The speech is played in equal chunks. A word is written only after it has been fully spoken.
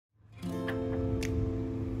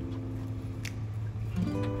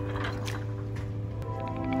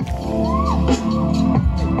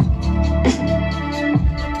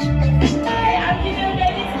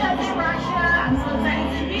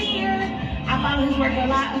follow his work a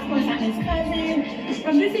lot. Of course, I'm his cousin.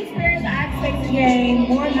 From this experience, I expect to gain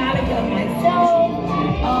more knowledge of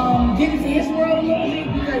myself, get into his world a little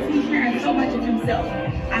bit because he's sharing so much of himself.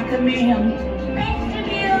 I commend him. Thanks,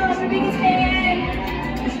 Jameel. I'm the biggest fan.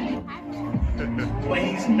 Well,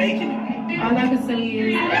 he's making it. All I can say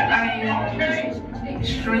is I am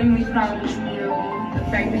extremely proud of Jameel. The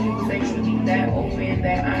fact that he was able to be that open,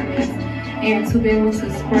 that honest, and to be able to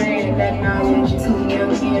spread that knowledge to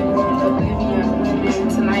young and oblivion women.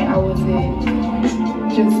 Tonight I was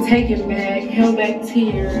just taken back, held back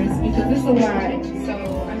tears because it's a lot.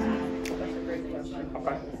 So that's a great question.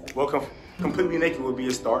 Okay. Well, completely naked would be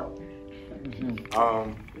a start.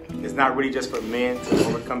 It's not really just for men to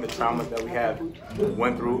overcome the traumas that we have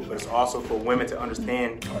went through, but it's also for women to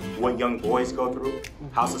understand what young boys go through,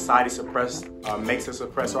 how society makes us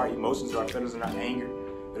suppress our emotions, our feelings, and our anger.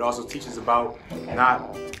 It also teaches about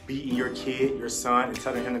not beating your kid, your son, and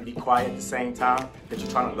telling him to be quiet at the same time that you're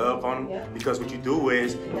trying to love on him. Because what you do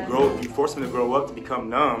is you force him to grow up to become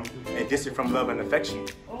numb and distant from love and affection.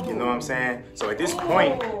 You know what I'm saying? So at this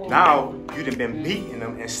point, now you done been beating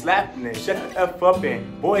them and slapping them, shut the F up,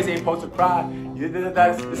 and boys ain't supposed to cry.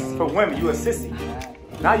 This is for women, you a sissy.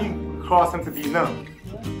 Now you cause them to be numb.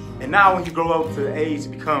 And now when you grow up to the age to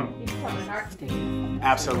become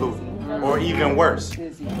absolutely. Or even worse.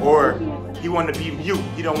 Or you want to be mute.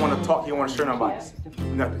 You don't want to talk. You don't want to share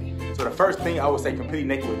nothing. So the first thing I would say, completely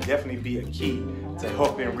naked, would definitely be a key to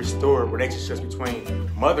helping restore relationships between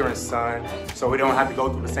mother and son, so we don't have to go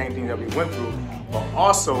through the same things that we went through. But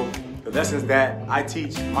also the lessons that I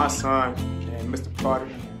teach my son and Mr. Carter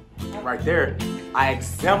right there, I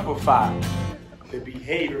exemplify the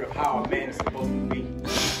behavior of how a man is supposed to be.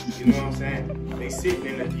 You know what I'm saying? They sitting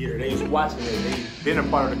in the theater, they was watching it, they've been a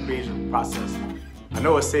part of the creation process. I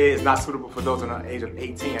know it says it's not suitable for those under the age of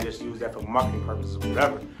 18, I just use that for marketing purposes or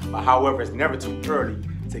whatever. But however, it's never too early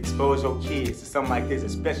to expose your kids to something like this,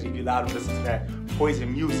 especially if you allow them to listen to that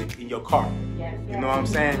poison music in your car. You know what I'm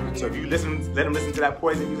saying? So if you let them listen to that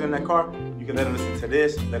poison music in that car, you can let them listen to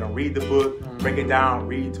this, let them read the book, break it down,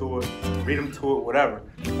 read them to it, whatever.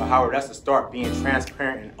 But however, that's the start, being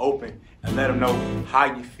transparent and open, and let them know how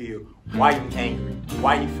you feel, why you angry,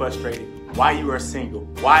 why you frustrated, why you are single,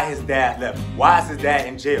 why his dad left, why is his dad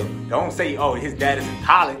in jail. Don't say, oh, his dad is in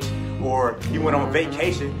college or he went on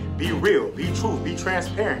vacation. Be real, be true, be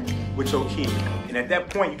transparent with your kid. And at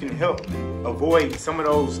that point, you can help avoid some of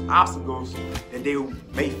those obstacles that they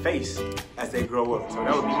may face as they grow up. So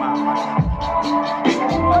that would be my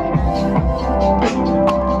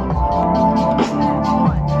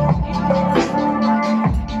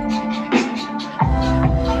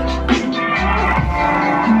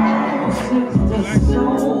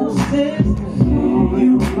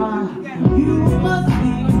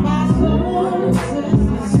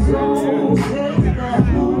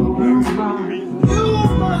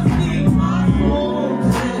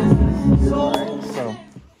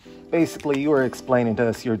Basically, you were explaining to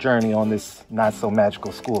us your journey on this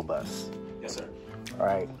not-so-magical school bus. Yes, sir. All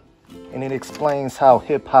right. And it explains how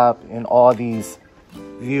hip-hop and all these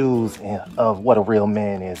views of what a real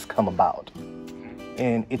man is come about.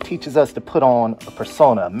 And it teaches us to put on a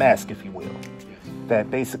persona, a mask, if you will, that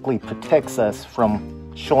basically protects us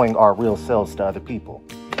from showing our real selves to other people.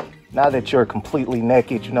 Now that you're completely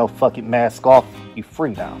naked, you know, fuck it, mask off, you're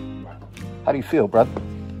free now. How do you feel, brother?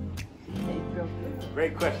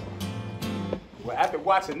 Great question. Well, after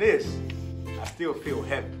watching this, I still feel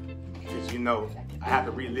heavy because, you know, I have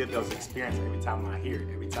to relive those experiences every time I hear it,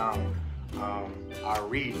 every time I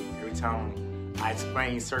read it, every time I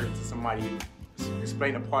explain certain to somebody,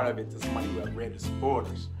 explain a part of it to somebody who has read the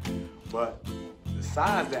spoilers. But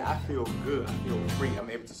besides that, I feel good. I feel free. I'm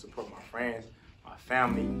able to support my friends, my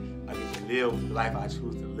family. I get to live the life I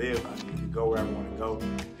choose to live. I get to go where I want to go.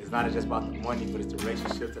 It's not just about the money, but it's the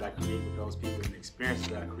relationships that I create with those people and the experiences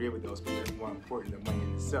that I create with those people that's more important than money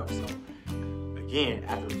in itself. So again,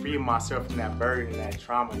 after freeing myself from that burden and that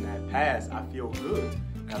trauma and that past, I feel good.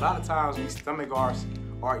 And a lot of times we stomach our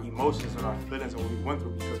emotions and our feelings and what we went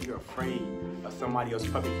through because we're afraid of somebody else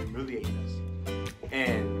publicly humiliating us.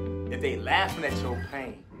 And if they laughing at your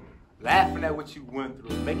pain, laughing at what you went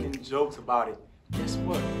through, making jokes about it, guess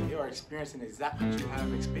what? They are experiencing exactly what you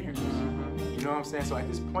have experienced. You know what I'm saying? So at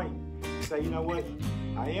this point, you say, you know what?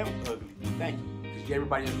 I am ugly. Thank you. Because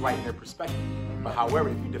everybody is right in their perspective. But however,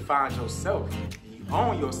 if you define yourself and you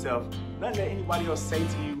own yourself, nothing that anybody else say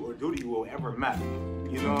to you or do to you will ever matter.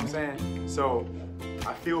 You know what I'm saying? So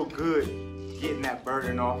I feel good getting that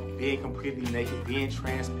burden off, being completely naked, being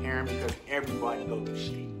transparent because everybody goes through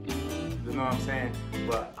shit. You know what I'm saying?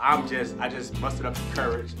 But I just mustered up the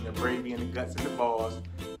courage and the bravery and the guts and the balls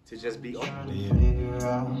to just be open.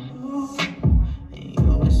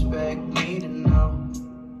 You expect me to know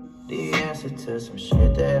the answer to some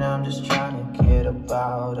shit that I'm just trying to get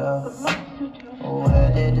about us.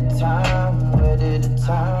 Where did the time?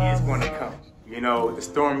 It's going to come. You know, the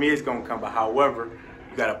storm is going to come, but however,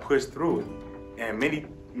 you got to push through it. And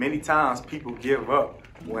many times people give up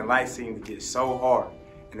when life seems to get so hard.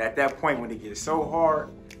 And at that point, when it gets so hard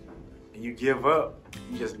and you give up,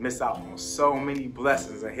 you just miss out on so many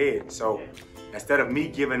blessings ahead. So instead of me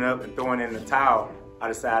giving up and throwing in the towel, I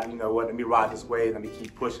decided, you know what, let me ride this wave, let me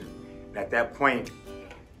keep pushing. And at that point,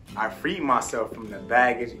 I freed myself from the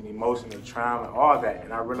baggage and emotional trauma and all that.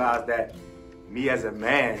 And I realized that me as a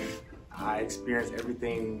man, I experienced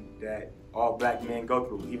everything that all black men go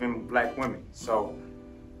through, even black women. So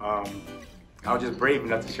I was just brave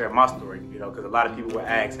enough to share my story, you know, because a lot of people would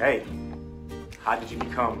ask, hey, how did you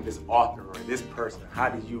become this author or this person? How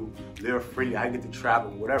did you live freely? How did you get to travel,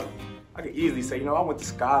 whatever? I could easily say, you know, I went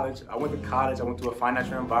to college, I went to a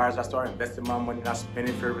financial environment, I started investing my money, not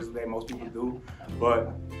spending frivolously like most people do.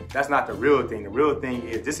 But that's not the real thing. The real thing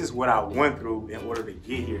is this is what I went through in order to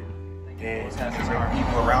get here. And Always have some great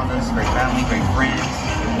people around us, great family, great friends,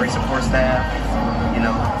 great support staff, you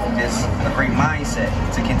know, just a great mindset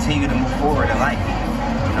to continue to move forward in life.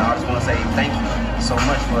 You know, I just want to say thank you so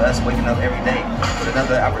much for us waking up every day with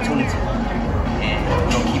another opportunity. And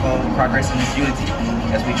we're going to keep on progressing this unity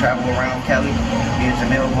as we travel around Cali. Me and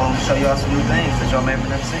Jameel will show y'all some new things that y'all may have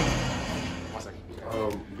never seen.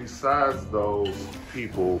 Besides those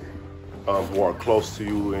people who are close to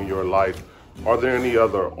you in your life, are there any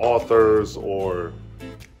other authors or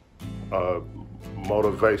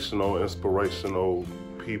motivational, inspirational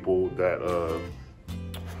people that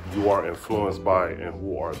you are influenced by, and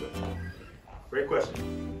who are they? great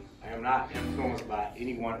question. I am not influenced by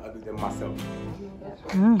anyone other than myself.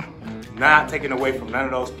 Not taking away from none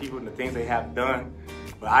of those people and the things they have done,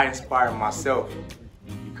 but I inspire myself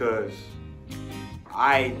because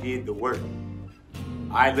I did the work.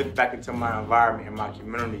 I looked back into my environment and my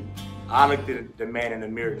community. I looked at the man in the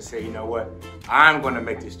mirror and said, you know what, I'm gonna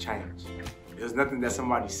make this change. There's nothing that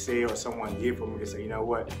somebody said or someone did for me to say, you know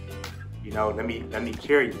what, let me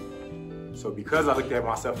carry you. So because I looked at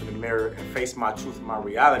myself in the mirror and faced my truth and my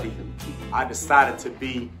reality, I decided to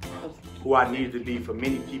be who I needed to be for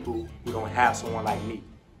many people who don't have someone like me.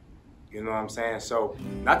 You know what I'm saying? So,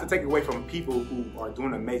 not to take away from people who are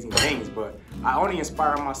doing amazing things, but I only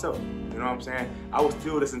inspire myself. You know what I'm saying? I will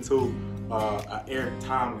still listen to Eric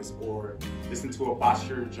Thomas or listen to a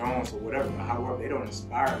Bashir Jones or whatever. But however, they don't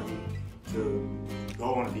inspire me to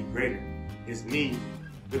go on and be greater. It's me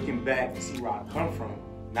looking back and see where I come from,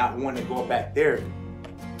 not wanting to go back there.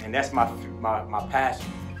 And that's my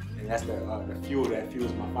passion. And that's the fuel that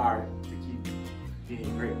fuels my fire to keep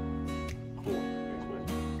being great. Cool.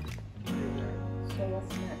 So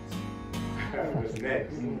what's next? What's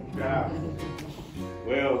next?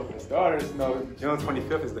 Well, for starters, June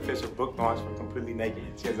 25th is the official book launch for Completely Naked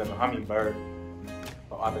and Tears of a Hummingbird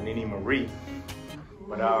by author NeeNee Marie.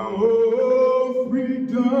 But oh,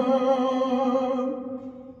 freedom.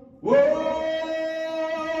 Whoa,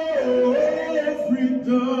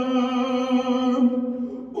 freedom.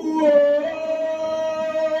 Whoa,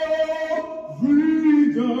 freedom.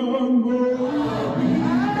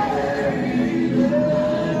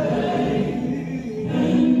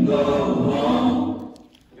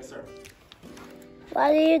 yes, sir.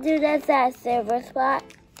 Why do you do that silver spot?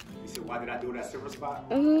 You said, why did I do that silver spot?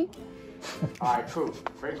 Mm-hmm. All right, cool.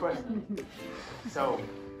 Great question. So,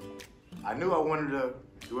 I knew I wanted to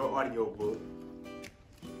do an audiobook.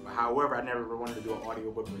 But however, I never wanted to do an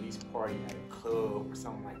audiobook release party at a club or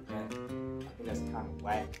something like that. I think that's kind of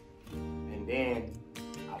whack. And then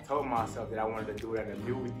I told myself that I wanted to do it at a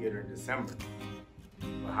movie theater in December.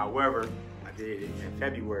 But however, I did it in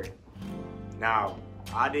February. Now,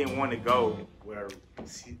 I didn't want to go where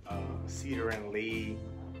Cedar and Lee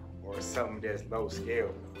or something that's low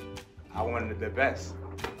scale. I wanted the best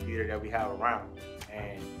theater that we have around.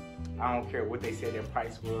 And I don't care what they said their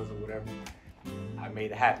price was or whatever. I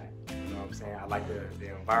made it happen. You know what I'm saying? I like the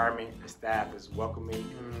environment. The staff is welcoming,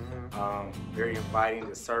 very inviting.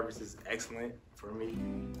 The service is excellent for me.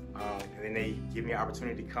 And then they give me an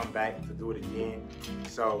opportunity to come back to do it again.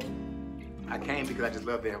 So I came because I just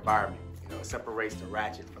love the environment. It separates the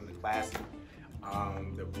ratchet from the classy,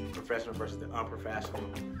 the professional versus the unprofessional.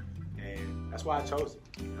 And that's why I chose it.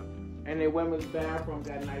 And the women's bathroom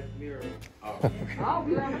got a nice mirror. Oh.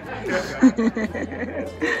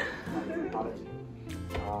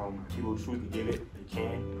 People choose to give it, they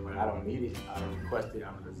can, but I don't need it. I don't request it, I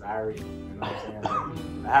don't desire it. You know what I'm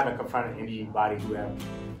saying? I haven't confronted anybody who have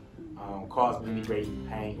cause me any great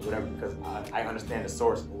pain or whatever, because I understand the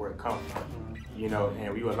source of where it comes from. You know,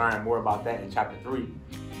 and we will learn more about that in chapter 3.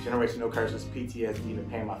 Generational curses, PTSD, the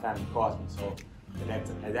pain my family caused me. So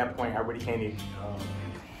at that point, I really can't even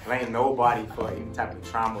blame nobody for any type of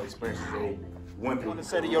trauma or experiences they went through.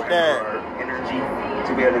 Say to your dad, energy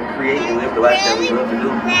to be able to create and live the life that we love to do.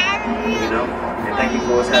 You know, and thank you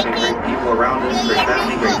for us having great people around us, great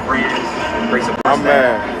family, great friends, great support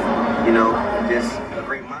staff. You know, just a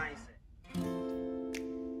great mindset.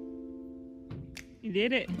 You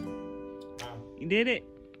did it. You did it.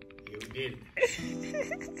 Yeah, we did it.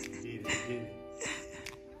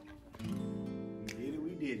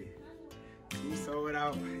 We did it. 2 sold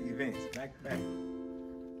out events back to back.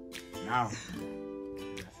 Now, I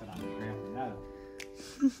said I'm now.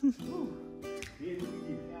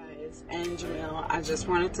 Guys, and Jameel, I just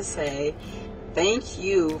wanted to say thank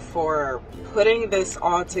you for putting this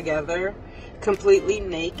all together, completely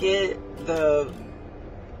naked, the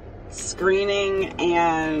screening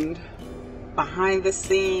and behind the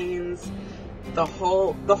scenes, the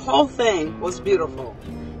whole thing was beautiful.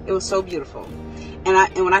 It was so beautiful. And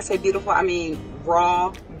when I say beautiful, I mean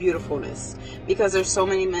raw beautifulness, because there's so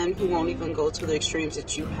many men who won't even go to the extremes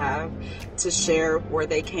that you have to share where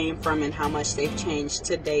they came from and how much they've changed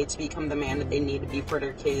today to become the man that they need to be for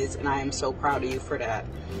their kids, and I am so proud of you for that.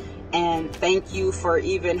 And thank you for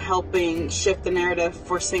even helping shift the narrative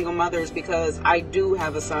for single mothers, because I do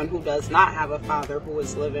have a son who does not have a father who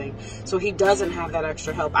is living, so he doesn't have that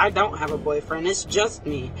extra help. I don't have a boyfriend, it's just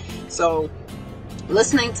me. So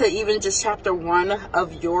listening to even just chapter 1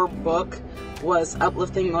 of your book was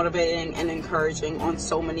uplifting, motivating, and encouraging on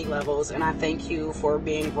so many levels. And I thank you for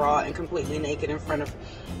being raw and completely naked in front of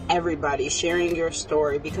everybody, sharing your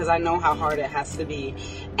story, because I know how hard it has to be.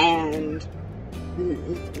 And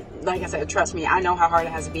like I said, trust me, I know how hard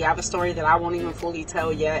it has to be. I have a story that I won't even fully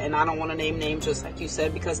tell yet, and I don't want to name names, just like you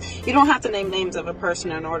said, because you don't have to name names of a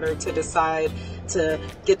person in order to decide to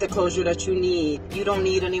get the closure that you need. You don't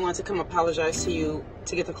need anyone to come apologize to you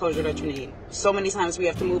to get the closure that you need. So many times we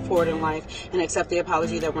have to move forward in life and accept the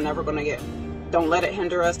apology that we're never going to get. Don't let it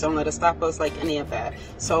hinder us. Don't let it stop us, like any of that.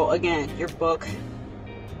 So again, your book,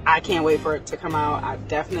 I can't wait for it to come out. I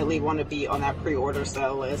definitely want to be on that pre-order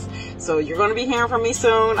sale list. So you're going to be hearing from me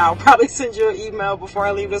soon. I'll probably send you an email before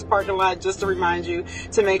I leave this parking lot just to remind you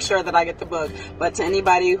to make sure that I get the book. But to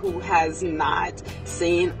anybody who has not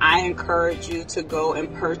seen, I encourage you to go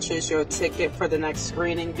and purchase your ticket for the next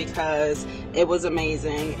screening, because it was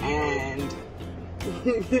amazing and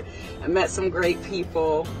I met some great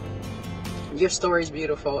people. Your story's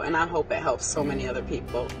beautiful, and I hope it helps so many other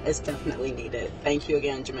people. It's definitely needed. Thank you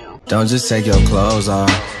again, Jameel. Don't just take your clothes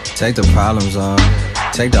off, take the problems off,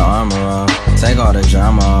 take the armor off, take all the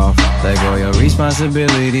drama off. Let go your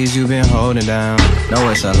responsibilities you've been holding down. Know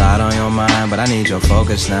it's a lot on your mind, but I need your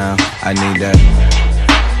focus now. I need that.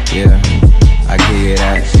 Yeah, I give you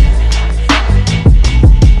that.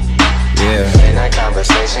 Yeah. Late night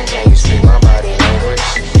conversation, can you speak my body language?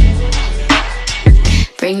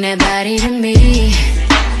 Bring that body to me,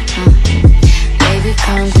 baby,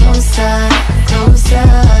 come closer, closer,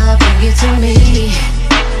 bring it to me.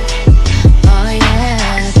 Oh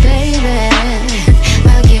yeah, baby,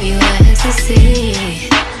 I'll give you ecstasy.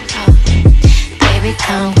 Baby,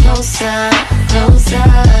 come closer, closer,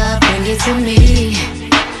 bring it to me.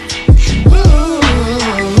 Ooh,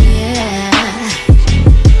 yeah.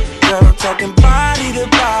 Girl, I'm talking body to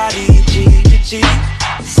body, cheek to cheek,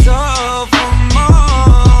 so for more.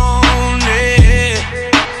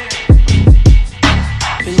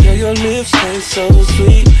 Your lips taste so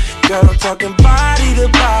sweet. Girl, I'm talking body to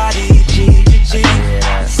body, cheek to cheek,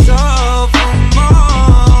 so for morning.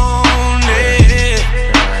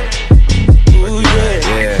 Ooh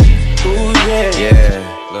yeah, ooh yeah.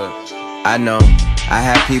 Yeah, look, I know I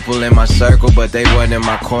had people in my circle, but they wasn't in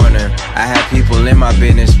my corner. I had people in my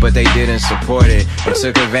business, but they didn't support it, and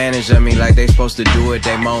took advantage of me like they supposed to do at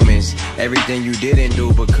their moments. Everything you didn't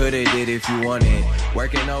do, but coulda did if you wanted.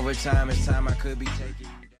 Working overtime, it's time I could be taking.